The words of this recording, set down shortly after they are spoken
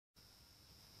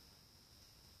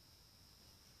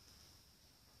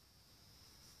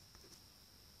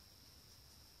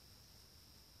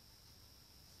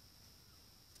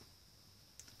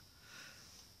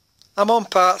I'm on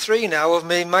part 3 now of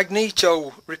my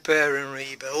Magneto Repair and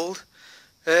Rebuild,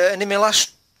 and in my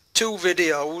last 2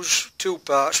 videos, 2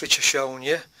 parts which I've shown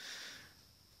you,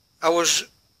 I was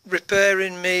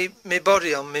repairing my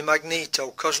body on my Magneto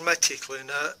cosmetically.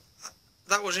 Now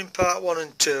that was in part 1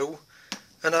 and 2,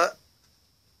 and I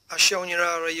shown you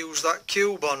how I use that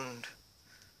Q-bond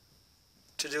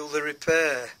to do the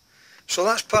repair. So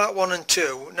that's part 1 and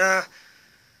 2. Now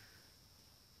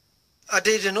I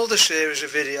did another series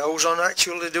of videos on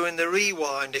actually doing the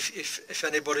rewind if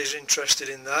anybody's interested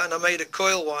in that, and I made a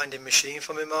coil winding machine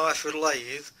for my Myford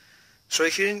lathe. So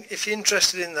if you're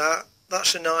interested in that,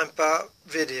 that's a 9-part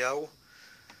video.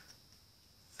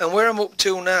 And where I'm up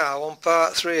to now on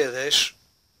part 3 of this,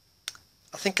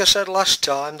 I think I said last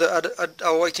time that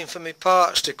I was waiting for my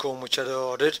parts to come which I'd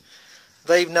ordered.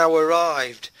 They've now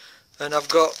arrived, and I've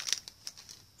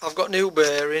got new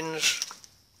bearings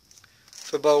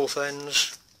for both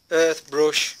ends, earth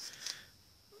brush,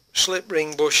 slip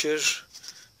ring bushers,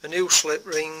 a new slip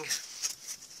ring,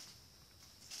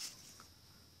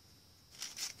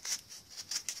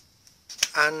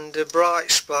 and a Bright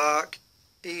Spark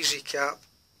easy cap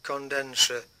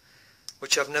condenser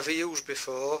which I've never used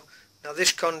before. Now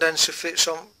this condenser fits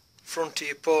on front of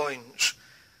your points,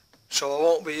 so I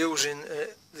won't be using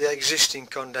the existing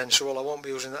condenser. Well, I won't be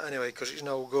using that anyway because it's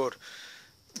no good,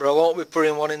 but I won't be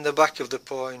putting one in the back of the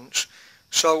points.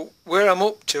 So where I'm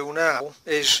up to now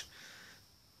is,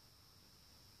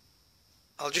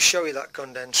 I'll just show you that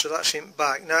condenser. That's in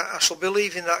back. Now I shall be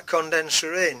leaving that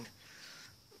condenser in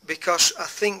because I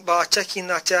think by taking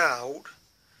that out,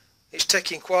 it's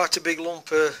taking quite a big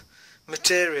lump of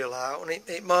material out, and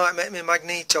it might make my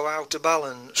Magneto out of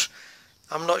balance.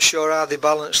 I'm not sure how they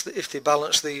balance, if they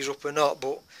balance these up or not,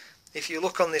 but if you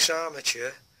look on this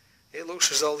armature, it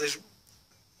looks as though there's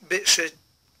bits of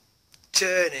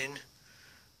turning,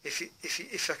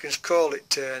 if I can call it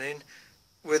turning,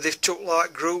 where they've took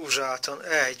like grooves out on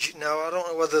edge. Now I don't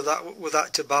know whether that was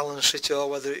that to balance it or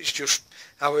whether it's just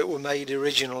how it was made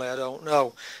originally, I don't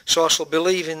know. So I shall be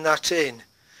leaving that in.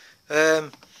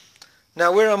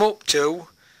 Now where I'm up to,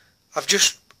 I've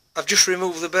just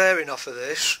removed the bearing off of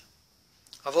this.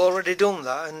 I've already done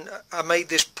that, and I made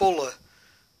this puller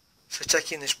for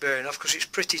taking this bearing off because it's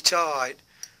pretty tight.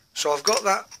 So I've got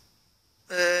that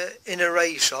inner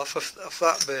race off of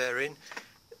that bearing,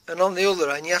 and on the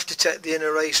other end you have to take the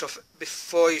inner race off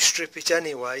before you strip it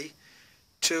anyway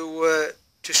to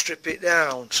strip it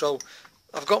down. So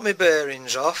I've got my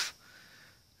bearings off.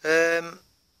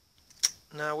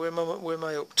 Now where am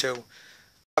I up to?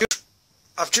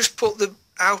 I've just put the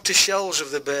outer shells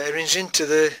of the bearings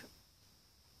into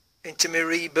my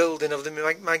rebuilding of the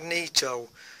Magneto.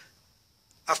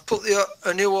 I've put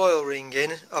a new oil ring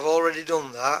in. I've already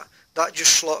done that. That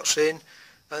just slots in,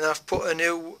 and I've put a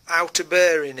new outer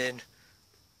bearing in,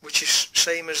 which is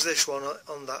same as this one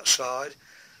on that side.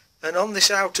 And on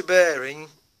this outer bearing,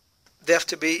 they have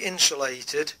to be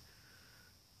insulated,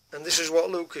 and this is what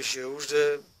Lucas used,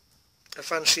 a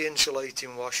fancy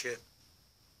insulating washer.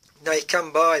 Now you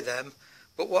can buy them,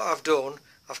 but what I've done,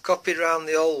 I've copied around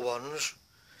the old ones,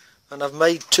 and I've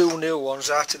made 2 new ones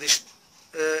out of this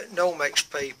Nomex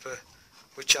paper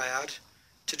which I had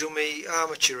to do my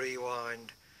armature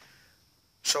rewind.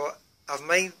 So I've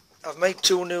made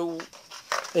 2 new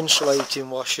insulating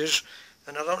washers,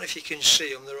 and I don't know if you can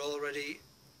see them. They're already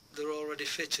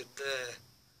fitted there.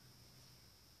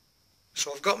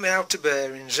 So I've got my outer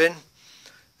bearings in,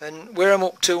 and where I'm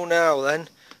up to now then,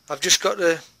 I've just got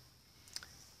to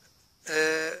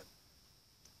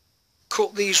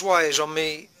cut these wires on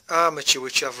my armature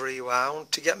which I've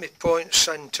rewound to get my point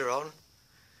centre on.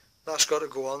 That's got to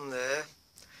go on there,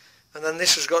 and then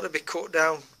this has got to be cut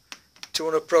down to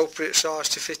an appropriate size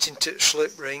to fit into the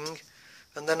slip ring,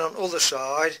 and then on the other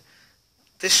side,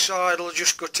 this side will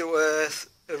just go to earth,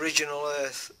 original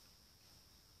earth,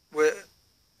 where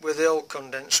the old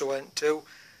condenser went to,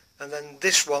 and then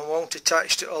this one won't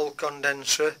attach to old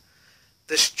condenser.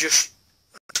 This just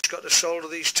got to solder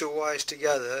these 2 wires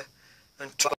together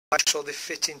and tie so they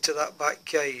fit into that back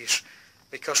case,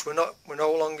 because we're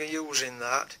no longer using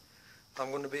that.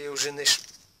 I'm going to be using this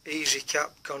easy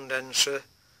cap condenser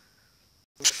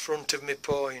in front of my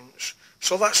points.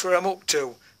 So that's where I'm up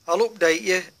to. I'll update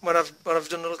you when I've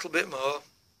done a little bit more.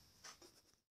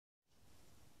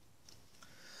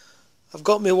 I've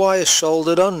got my wires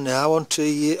soldered on now onto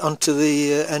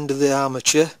the end of the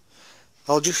armature.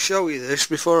 I'll just show you this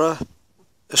before I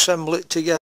assemble it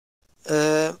together.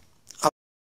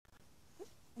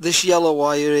 This yellow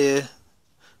wire here,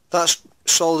 that's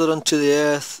soldered onto the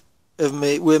earth of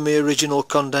where my original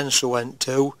condenser went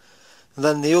to, and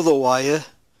then the other wire,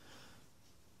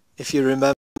 if you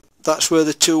remember, that's where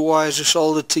the two wires are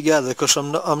soldered together, because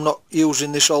I'm not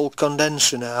using this old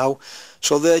condenser now,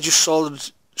 so they're just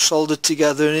soldered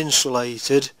together and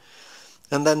insulated,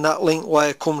 and then that link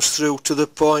wire comes through to the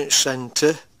point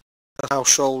centre, now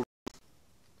soldered,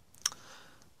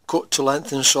 cut to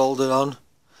length and soldered on,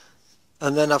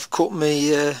 and then I've cut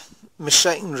my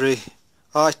secondary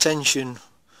high tension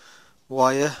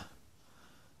wire.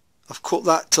 I've cut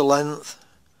that to length,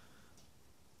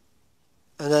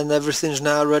 and then everything's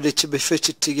now ready to be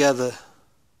fitted together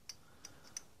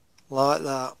like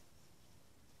that.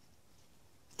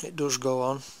 It does go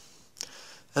on,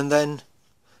 and then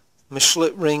my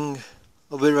slip ring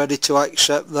will be ready to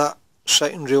accept that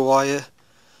secondary wire.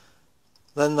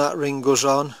 Then that ring goes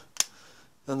on,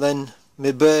 and then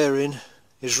my bearing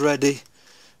is ready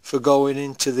for going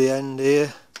into the end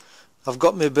here. I've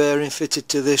got my bearing fitted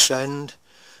to this end,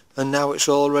 and now it's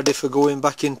all ready for going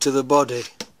back into the body.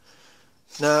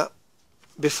 Now,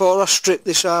 before I strip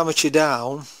this armature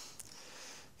down,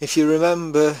 if you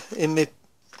remember in my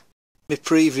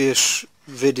previous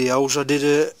videos, I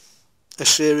did a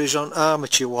series on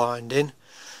armature winding.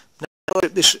 Now, I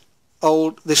strip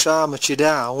this armature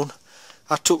down,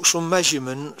 I took some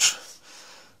measurements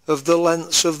of the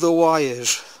lengths of the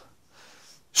wires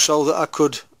so that I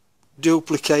could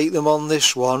duplicate them on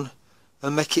this one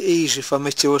and make it easy for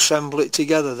me to assemble it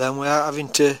together then without having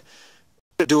to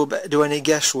do any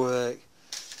guesswork.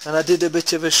 And I did a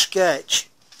bit of a sketch,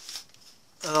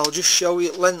 and I'll just show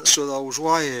you the lengths of those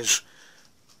wires.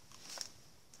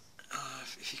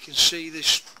 If you can see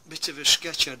this bit of a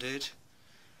sketch I did,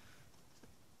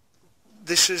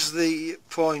 this is the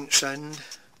points end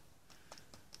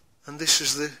and this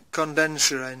is the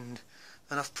condenser end,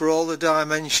 and I've put all the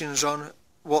dimensions on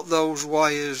what those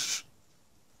wires,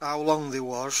 how long they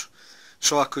was,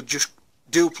 so I could just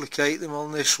duplicate them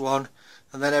on this one,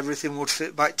 and then everything would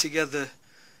fit back together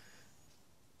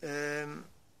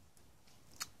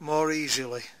more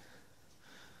easily.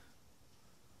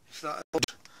 If that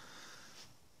helps.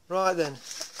 Right then,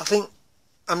 I think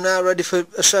I'm now ready for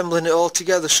assembling it all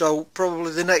together, so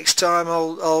probably the next time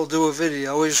I'll do a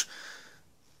video is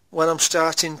when I'm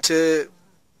starting to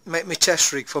make my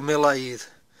test rig for my lathe,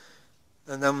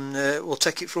 and then we'll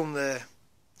take it from there.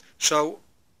 So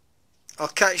I'll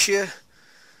catch you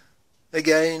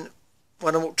again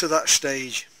when I'm up to that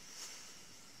stage.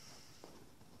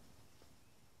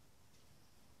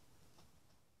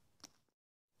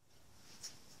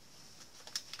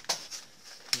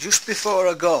 Just before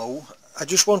I go, I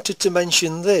just wanted to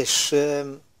mention this.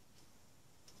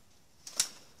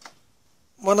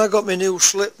 When I got my new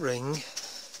slip ring,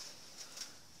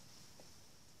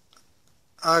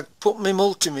 I put my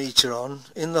multimeter on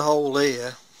in the hole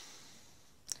here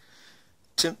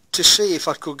to see if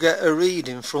I could get a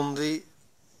reading from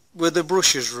where the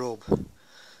brushes rub,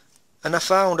 and I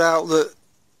found out that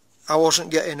I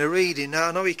wasn't getting a reading. Now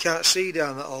I know you can't see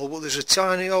down that hole, but there's a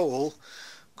tiny hole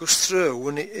goes through,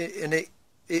 and it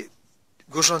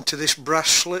goes onto this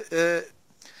brass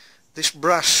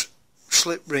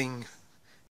slip ring.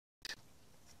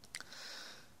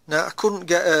 Now I couldn't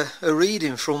get a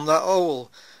reading from that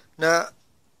hole. Now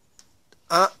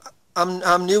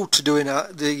I'm new to doing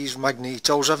these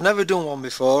magnetos. I've never done one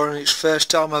before, and it's the first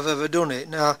time I've ever done it.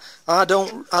 Now I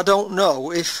don't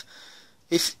know if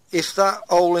that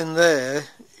hole in there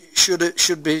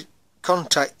should be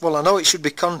well, I know it should be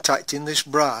contacting this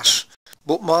brass,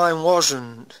 but mine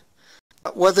wasn't.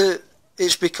 Whether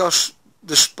it's because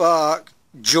the spark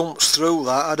jumps through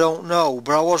that, I don't know,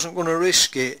 but I wasn't going to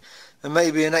risk it, and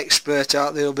maybe an expert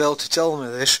out there will be able to tell me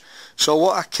this. So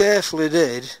what I carefully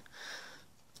did,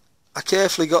 I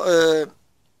carefully got a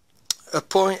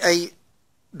 0.8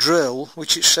 drill,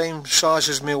 which is the same size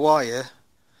as my wire,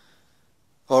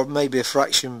 or maybe a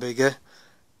fraction bigger,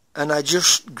 and I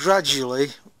just gradually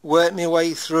worked my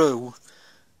way through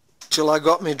till I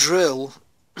got my drill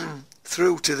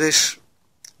through to this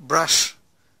brass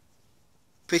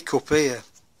pickup here.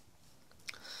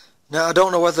 Now I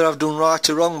don't know whether I've done right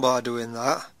or wrong by doing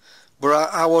that, but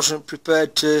I wasn't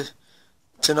prepared to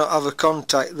not have a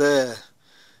contact there.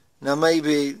 Now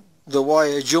maybe the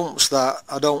wire jumps that,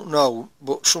 I don't know,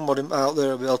 but somebody out there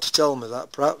will be able to tell me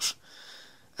that perhaps.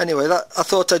 Anyway, I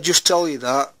thought I'd just tell you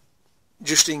that,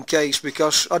 just in case,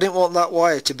 because I didn't want that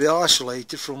wire to be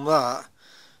isolated from that.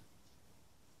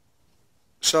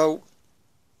 So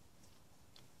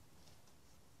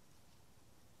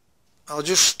I'll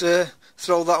just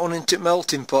throw that one into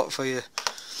melting pot for you,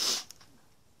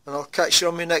 and I'll catch you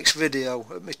on my next video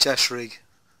at my test rig.